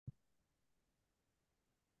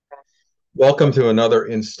Welcome to another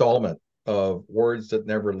installment of Words That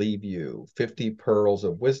Never Leave You 50 Pearls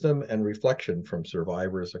of Wisdom and Reflection from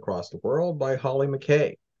Survivors Across the World by Holly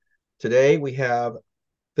McKay. Today we have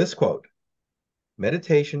this quote: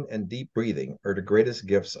 meditation and deep breathing are the greatest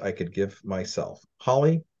gifts I could give myself.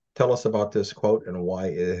 Holly, tell us about this quote and why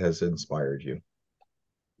it has inspired you.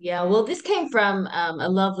 Yeah, well, this came from a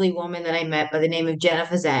lovely woman that I met by the name of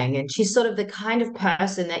Jennifer Zhang, and she's sort of the kind of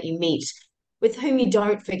person that you meet with whom you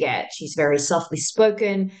don't forget. She's very softly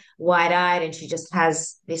spoken, wide-eyed, and she just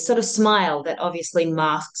has this sort of smile that obviously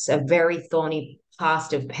masks a very thorny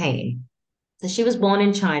past of pain. So she was born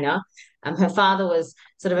in China. Her father was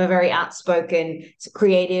sort of a very outspoken,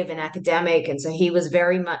 creative, and academic, and so he was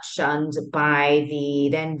very much shunned by the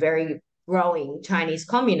then very growing Chinese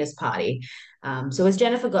Communist Party. So as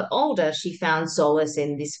Jennifer got older, she found solace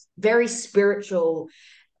in this very spiritual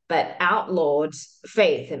but outlawed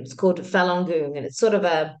faith, and it's called Falun Gong, and it's sort of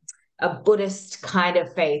a Buddhist kind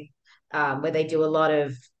of faith where they do a lot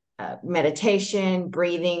of meditation,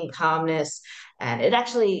 breathing, calmness, and it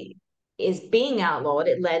actually is being outlawed.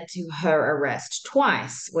 It led to her arrest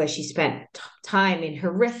twice, where she spent time in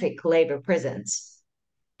horrific labor prisons,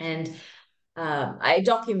 and I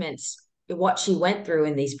document what she went through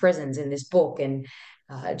in these prisons in this book. And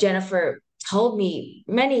Jennifer told me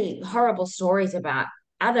many horrible stories about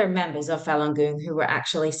other members of Falun Gong who were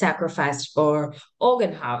actually sacrificed for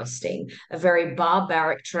organ harvesting, a very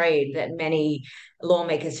barbaric trade that many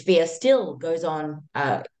lawmakers fear still goes on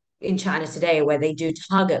in China today, where they do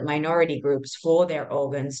target minority groups for their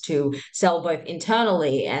organs to sell both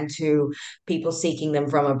internally and to people seeking them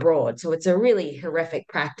from abroad. So it's a really horrific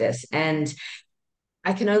practice. And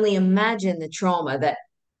I can only imagine the trauma that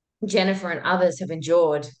Jennifer and others have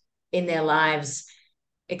endured in their lives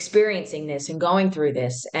experiencing this and going through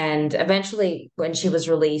this. And eventually, when she was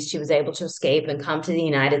released, she was able to escape and come to the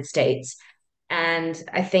United States. And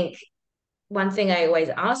I think one thing I always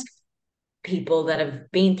ask people that have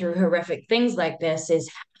been through horrific things like this is,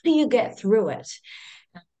 how do you get through it?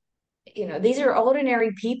 You know, these are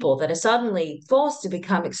ordinary people that are suddenly forced to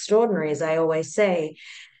become extraordinary, as I always say.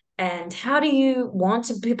 And how do you want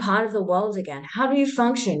to be part of the world again? How do you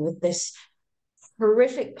function with this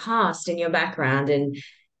horrific past in your background?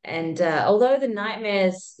 And although the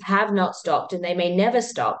nightmares have not stopped and they may never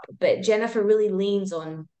stop, but Jennifer really leans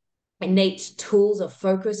on innate tools of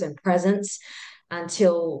focus and presence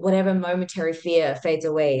until whatever momentary fear fades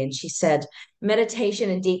away. And she said, meditation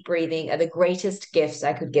and deep breathing are the greatest gifts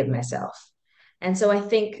I could give myself. And so I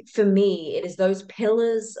think for me, it is those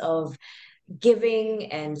pillars of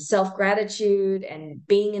giving and self gratitude and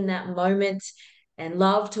being in that moment and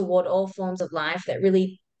love toward all forms of life that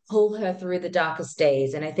really pull her through the darkest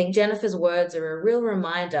days. And I think Jennifer's words are a real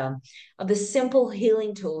reminder of the simple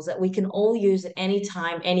healing tools that we can all use at any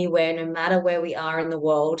time, anywhere, no matter where we are in the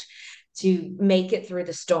world, to make it through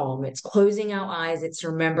the storm. It's closing our eyes, it's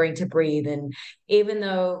remembering to breathe. And even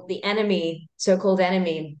though the enemy, so called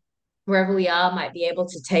enemy, wherever we are, might be able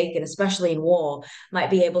to take, and especially in war, might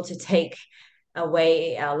be able to take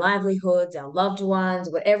away our livelihoods, our loved ones,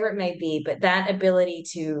 whatever it may be. But that ability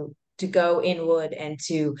to go inward and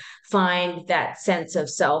to find that sense of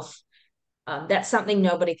self, that's something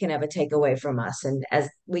nobody can ever take away from us. And as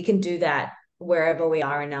we can do that wherever we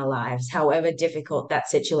are in our lives, however difficult that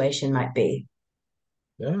situation might be.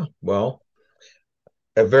 Yeah, well,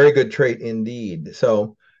 a very good trait indeed.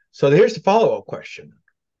 So here's the follow-up question.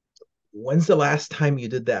 When's the last time you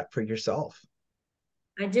did that for yourself?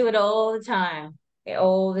 I do it all the time,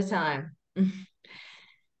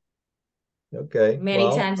 Okay, many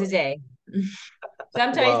well, times a day.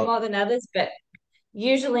 Sometimes well, more than others, but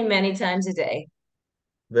usually many times a day.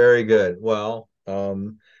 very good. Well,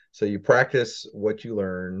 so you practice what you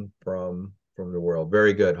learn from the world.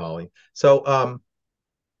 Very good, Holly. So,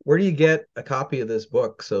 where do you get a copy of this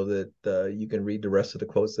book so that you can read the rest of the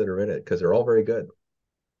quotes that are in it? Because they're all very good.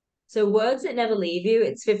 So, Words That Never Leave You,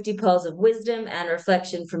 it's 50 Pearls of Wisdom and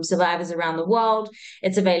Reflection from Survivors Around the World.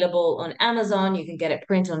 It's available on Amazon. You can get it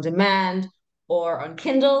print on demand or on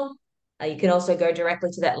Kindle. You can also go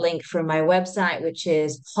directly to that link from my website, which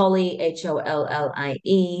is Hollie,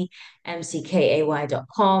 HOLLIE,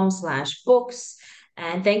 MCKAY.com/books.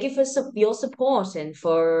 And thank you for your support and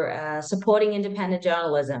for supporting independent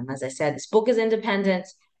journalism. As I said, this book is independent.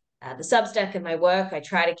 The Substack and my work, I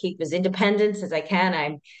try to keep as independent as I can.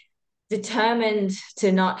 I'm determined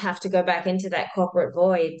to not have to go back into that corporate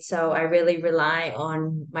void. So I really rely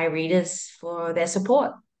on my readers for their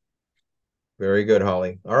support. Very good,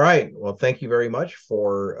 Holly. All right. Well, thank you very much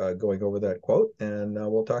for going over that quote, and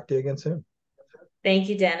we'll talk to you again soon. Thank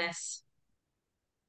you, Dennis.